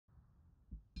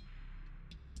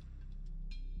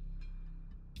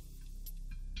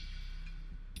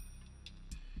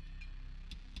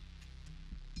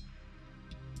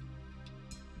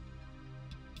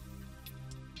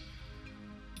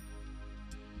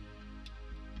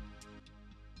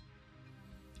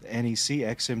NEC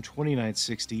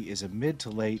XM2960 is a mid to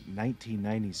late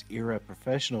 1990s era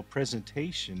professional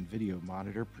presentation video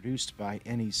monitor produced by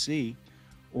NEC,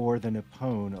 or the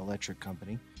Nippon Electric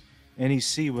Company.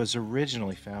 NEC was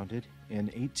originally founded in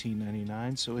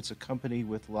 1899, so it's a company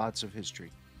with lots of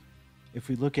history. If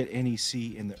we look at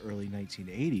NEC in the early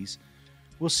 1980s,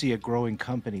 we'll see a growing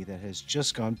company that has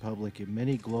just gone public in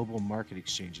many global market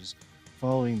exchanges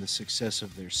following the success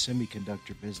of their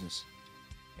semiconductor business.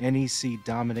 NEC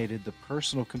dominated the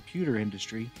personal computer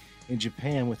industry in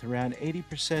Japan with around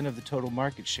 80% of the total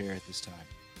market share at this time.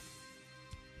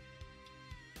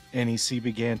 NEC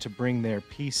began to bring their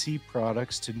PC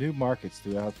products to new markets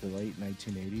throughout the late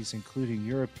 1980s, including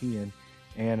European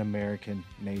and American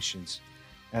nations.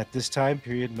 At this time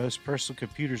period, most personal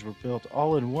computers were built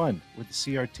all in one, with the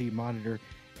CRT monitor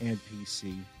and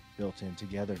PC built in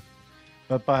together.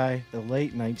 But by the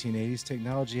late 1980s,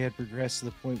 technology had progressed to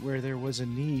the point where there was a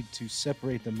need to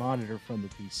separate the monitor from the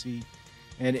PC,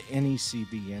 and NEC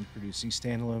began producing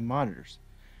standalone monitors.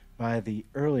 By the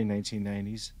early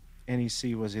 1990s,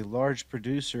 NEC was a large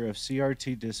producer of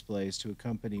CRT displays to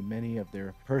accompany many of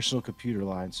their personal computer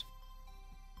lines.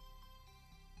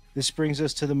 This brings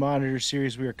us to the monitor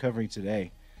series we are covering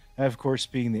today, that of course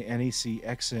being the NEC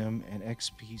XM and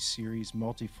XP series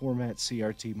multi-format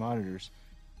CRT monitors.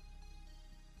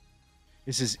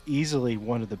 This is easily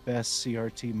one of the best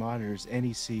CRT monitors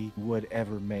NEC would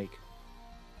ever make.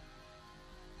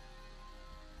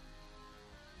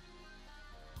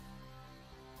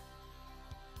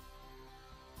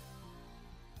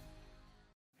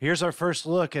 Here's our first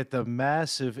look at the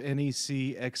massive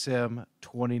NEC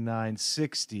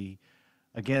XM2960.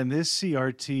 Again, this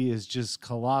CRT is just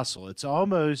colossal. It's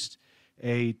almost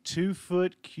a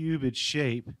 2-foot cube in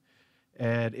shape,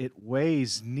 and it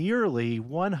weighs nearly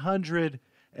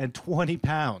 120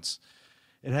 pounds.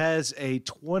 It has a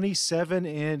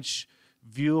 27-inch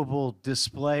viewable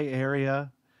display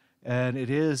area, and it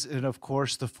is in, of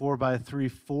course, the 4x3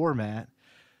 format.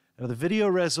 Now, the video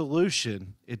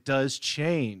resolution, it does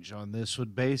change on this one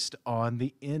based on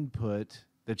the input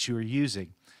that you are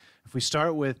using. If we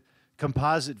start with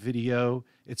composite video,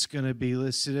 it's going to be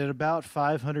listed at about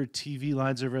 500 TV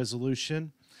lines of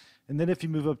resolution. And then if you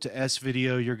move up to S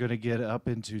video, you're going to get up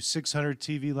into 600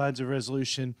 TV lines of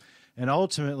resolution. And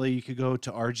ultimately, you could go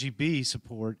to RGB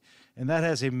support, and that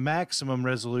has a maximum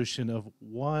resolution of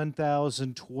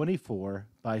 1024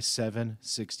 by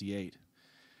 768.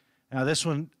 Now, this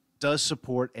one does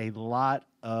support a lot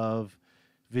of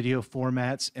video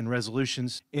formats and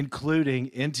resolutions,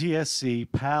 including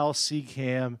NTSC, PAL,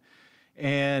 CCAM,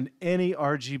 and any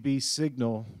RGB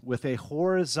signal with a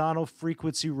horizontal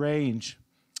frequency range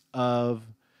of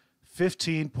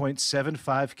 15.75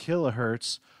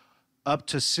 kilohertz up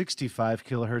to 65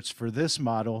 kilohertz for this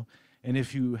model. And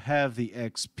if you have the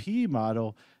XP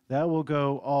model, that will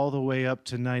go all the way up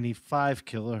to 95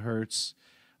 kilohertz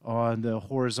on the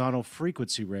horizontal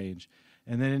frequency range.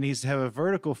 And then it needs to have a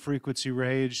vertical frequency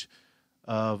range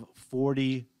of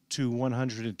 40 to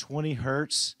 120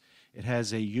 hertz. It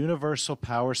has a universal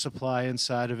power supply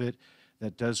inside of it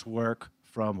that does work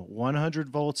from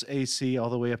 100 volts AC all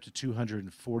the way up to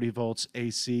 240 volts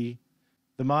AC.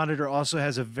 The monitor also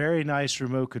has a very nice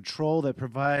remote control that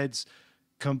provides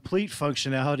complete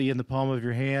functionality in the palm of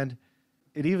your hand.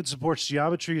 It even supports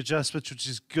geometry adjustments, which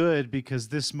is good because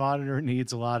this monitor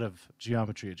needs a lot of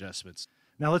geometry adjustments.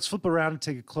 Now let's flip around and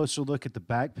take a closer look at the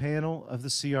back panel of the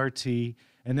CRT,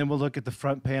 and then we'll look at the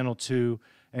front panel too,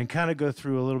 and kind of go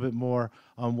through a little bit more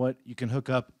on what you can hook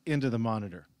up into the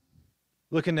monitor.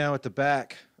 Looking now at the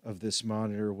back of this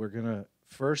monitor, we're going to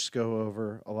first go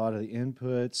over a lot of the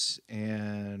inputs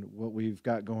and what we've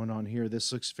got going on here.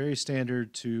 This looks very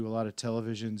standard to a lot of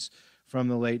televisions from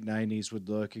the late 90s would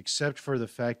look, except for the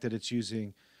fact that it's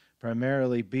using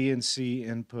primarily B and C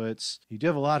inputs. You do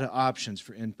have a lot of options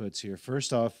for inputs here.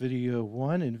 First off, video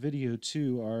 1 and video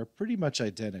 2 are pretty much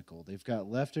identical. They've got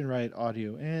left and right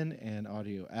audio in and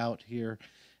audio out here.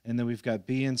 And then we've got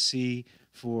B and C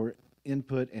for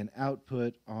input and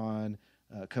output on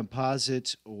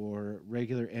composite or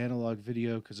regular analog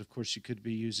video, because of course you could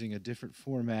be using a different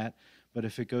format, but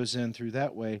if it goes in through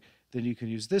that way, then you can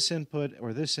use this input,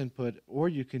 or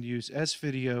you can use S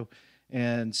video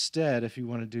instead. If you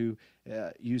want to do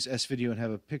use S video and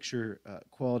have a picture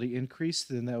quality increase,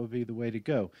 then that would be the way to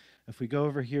go. If we go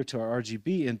over here to our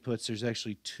RGB inputs, there's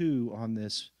actually 2 on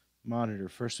this monitor.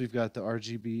 First, we've got the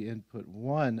RGB input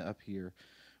 1 up here,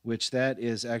 which that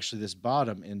is actually this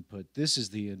bottom input. This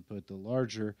is the input, the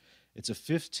larger. It's a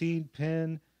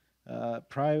 15-pin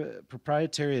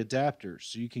proprietary adapter.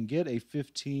 So you can get a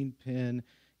 15-pin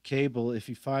cable if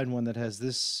you find one that has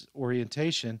this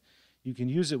orientation. you can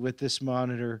use it with this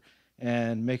monitor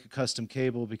and make a custom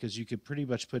cable, because you could pretty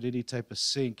much put any type of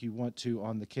sync you want to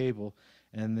on the cable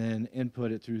and then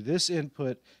input it through this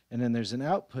input. And then there's an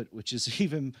output, which is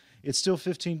it's still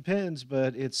 15 pins,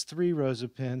 but it's 3 rows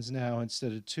of pins now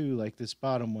instead of 2 like this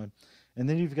bottom one. And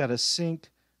then you've got a sync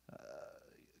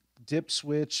dip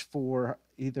switch for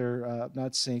either,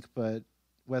 not sync, but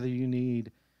whether you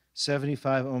need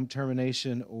 75 ohm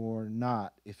termination or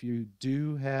not. If you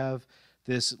do have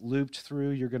this looped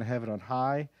through, you're going to have it on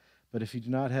high. But if you do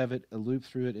not have it a loop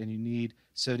through it and you need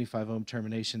 75 ohm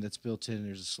termination, that's built in.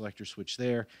 There's a selector switch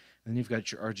there. And then you've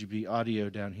got your RGB audio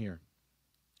down here.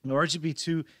 Now,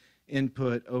 RGB2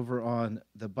 input over on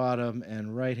the bottom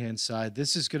and right-hand side.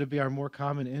 This is going to be our more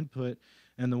common input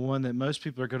and the one that most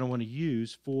people are going to want to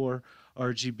use for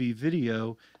RGB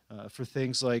video for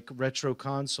things like retro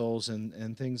consoles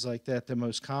and things like that. The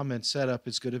most common setup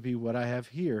is going to be what I have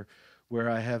here, where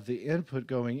I have the input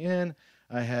going in.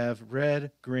 I have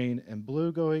red, green, and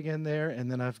blue going in there, and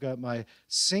then I've got my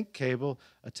sync cable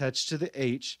attached to the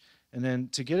H. And then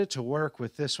to get it to work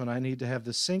with this one, I need to have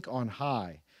the sync on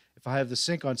high. If I have the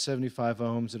sync on 75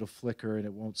 ohms, it'll flicker and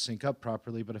it won't sync up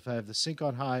properly. But if I have the sync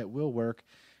on high, it will work.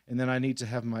 And then I need to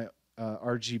have my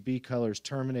RGB colors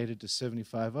terminated to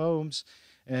 75 ohms,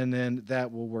 and then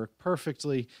that will work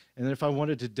perfectly. And then if I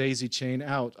wanted to daisy chain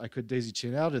out, I could daisy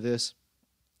chain out of this.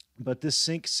 But this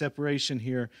sync separation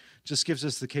here just gives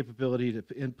us the capability to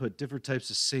input different types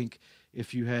of sync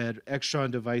if you had Extron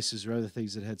devices or other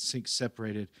things that had sync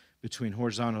separated between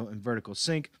horizontal and vertical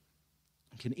sync.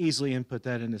 You can easily input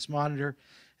that in this monitor.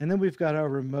 And then we've got our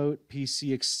remote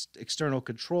PC external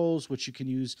controls, which you can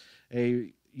use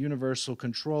a universal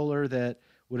controller that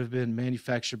would have been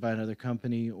manufactured by another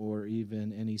company, or even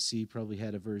NEC probably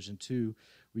had a version 2,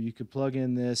 where you could plug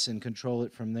in this and control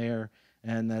it from there.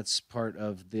 And that's part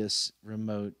of this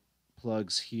remote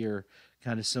plugs here,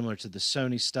 kind of similar to the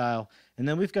Sony style. And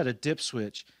then we've got a dip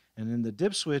switch. And then the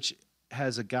dip switch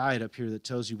has a guide up here that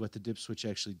tells you what the dip switch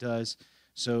actually does.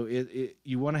 So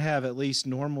you want to have at least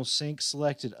normal sync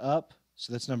selected up.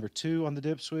 So that's number 2 on the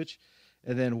dip switch.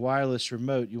 And then wireless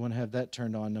remote, you want to have that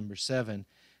turned on, number 7.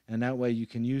 And that way you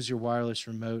can use your wireless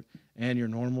remote and your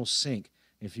normal sync.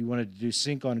 If you wanted to do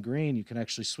sync on green, you can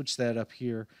actually switch that up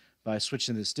here by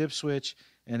switching this dip switch.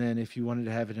 And then if you wanted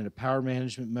to have it in a power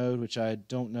management mode, which I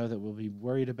don't know that we'll be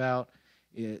worried about,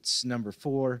 it's number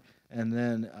 4. And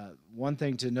then one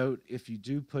thing to note, if you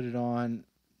do put it on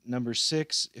number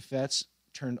 6, if that's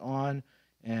turned on,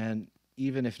 and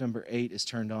even if number 8 is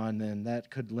turned on, then that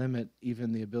could limit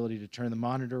even the ability to turn the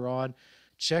monitor on.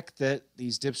 Check that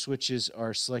these dip switches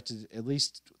are selected at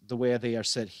least the way they are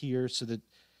set here, so that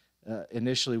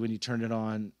initially when you turn it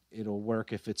on, it'll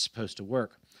work if it's supposed to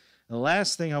work. The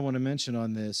last thing I want to mention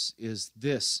on this is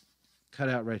this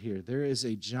cutout right here. There is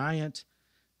a giant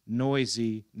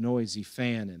noisy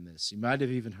fan in this. You might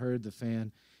have even heard the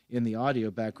fan in the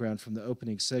audio background from the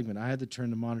opening segment. I had to turn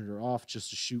the monitor off just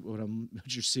to shoot what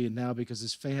you're seeing now, because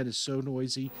this fan is so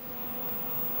noisy.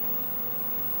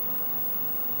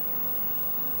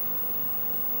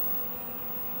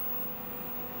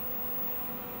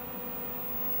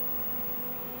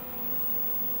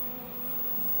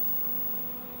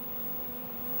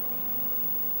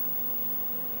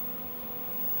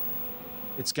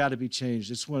 It's got to be changed.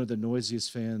 It's one of the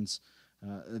noisiest fans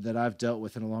that I've dealt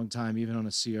with in a long time, even on a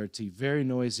CRT. Very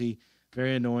noisy,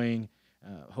 very annoying.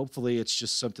 Hopefully it's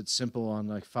just something simple on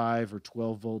like 5 or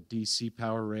 12 volt DC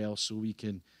power rail, so we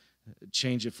can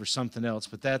change it for something else.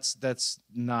 But that's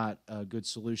not a good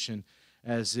solution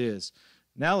as is.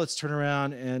 Now let's turn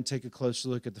around and take a closer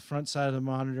look at the front side of the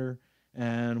monitor,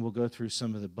 and we'll go through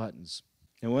some of the buttons.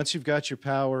 And once you've got your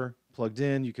power plugged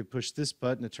in, you can push this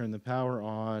button to turn the power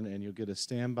on, and you'll get a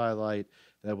standby light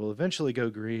that will eventually go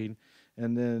green.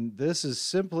 And then this is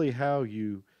simply how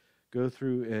you go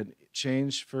through and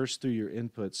change first through your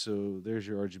inputs. So there's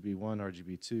your RGB1,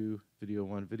 RGB2, video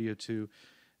 1, video 2.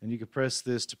 And you can press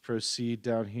this to proceed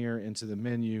down here into the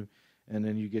menu, and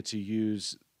then you get to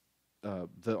use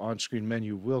the on-screen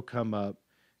menu will come up,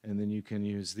 and then you can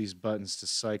use these buttons to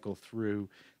cycle through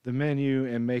the menu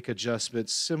and make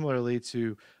adjustments similarly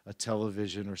to a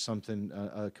television or something,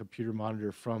 a computer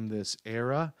monitor from this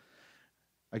era.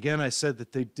 Again, I said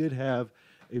that they did have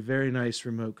a very nice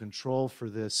remote control for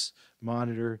this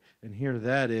monitor, and here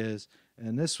that is.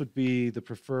 And this would be the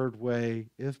preferred way,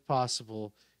 if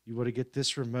possible. You want to get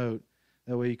this remote.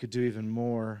 That way you could do even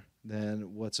more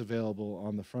than what's available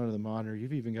on the front of the monitor.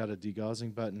 You've even got a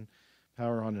degaussing button,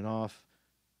 power on and off,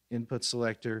 input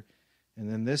selector.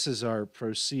 And then this is our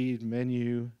proceed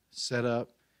menu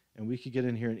setup, and we could get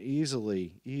in here and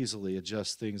easily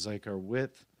adjust things like our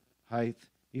width, height,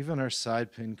 even our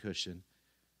side pin cushion.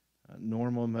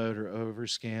 Normal mode or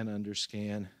overscan,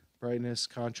 underscan, brightness,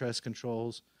 contrast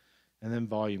controls, and then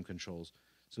volume controls.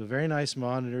 So a very nice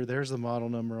monitor. There's the model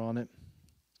number on it.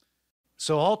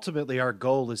 So ultimately our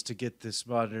goal is to get this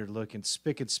monitor looking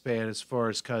spick and span as far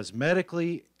as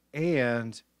cosmetically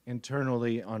and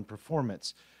internally on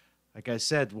performance. Like I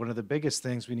said, one of the biggest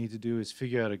things we need to do is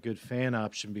figure out a good fan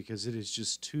option because it is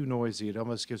just too noisy. It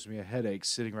almost gives me a headache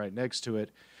sitting right next to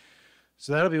it.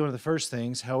 So that'll be one of the first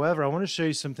things. However, I want to show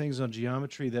you some things on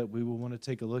geometry that we will want to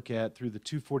take a look at through the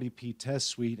 240p test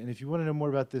suite. And if you want to know more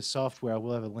about this software, I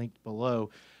will have it linked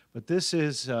below. But this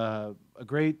is a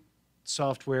great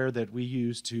software that we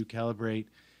use to calibrate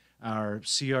our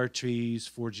CRTs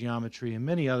for geometry and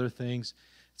many other things.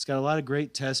 It's got a lot of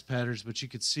great test patterns, but you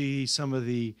could see some of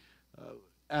the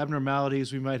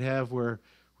abnormalities we might have where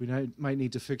we might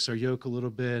need to fix our yoke a little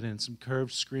bit and some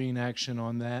curved screen action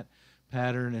on that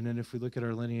pattern. And then if we look at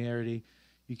our linearity,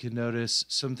 you can notice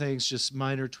some things, just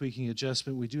minor tweaking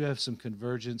adjustment. We do have some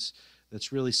convergence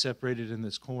that's really separated in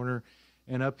this corner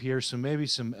and up here, so maybe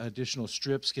some additional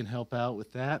strips can help out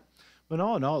with that. But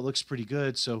all in all, it looks pretty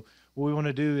good. So what we want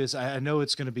to do is, I know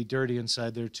it's going to be dirty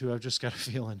inside there too, I've just got a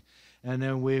feeling. And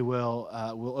then we will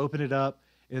we'll open it up.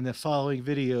 In the following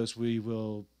videos, we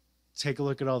will take a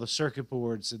look at all the circuit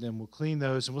boards, and then we'll clean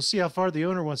those, and we'll see how far the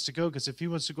owner wants to go, because if he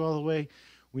wants to go all the way,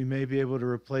 we may be able to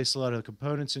replace a lot of the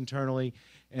components internally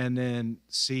and then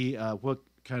see what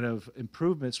kind of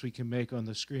improvements we can make on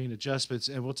the screen adjustments.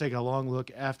 And we'll take a long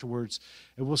look afterwards,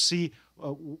 and we'll see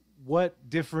what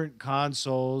different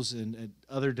consoles and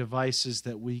other devices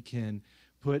that we can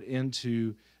put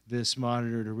into this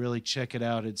monitor to really check it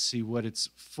out and see what it's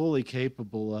fully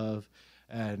capable of,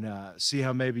 and see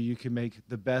how maybe you can make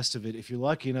the best of it if you're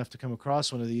lucky enough to come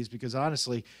across one of these. Because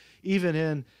honestly, even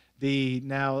in the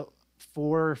now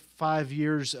 4 or 5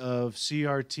 years of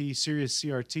CRT, serious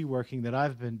CRT working that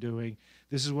I've been doing,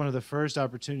 this is one of the first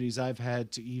opportunities I've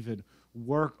had to even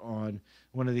work on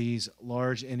one of these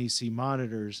large NEC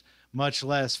monitors, much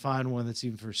less find one that's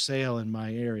even for sale in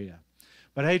my area.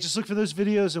 But hey, just look for those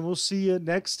videos, and we'll see you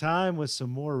next time with some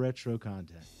more retro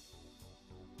content.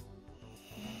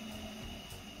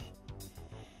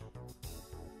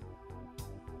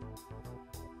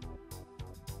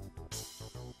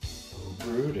 Oh,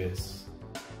 Brutus,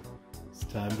 it's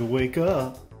time to wake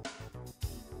up.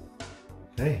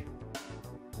 Hey,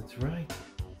 that's right.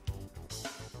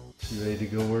 You ready to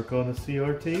go work on a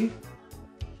CRT?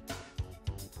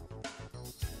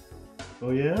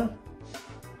 Oh yeah?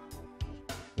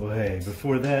 Well, hey,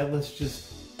 before that, let's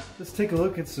take a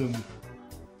look at some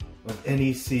of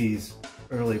NEC's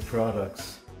early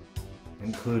products,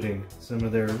 including some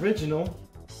of their original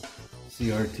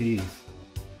CRTs.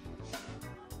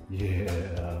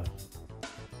 Yeah.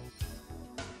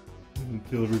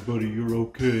 Tell everybody you're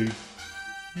okay.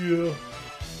 Yeah.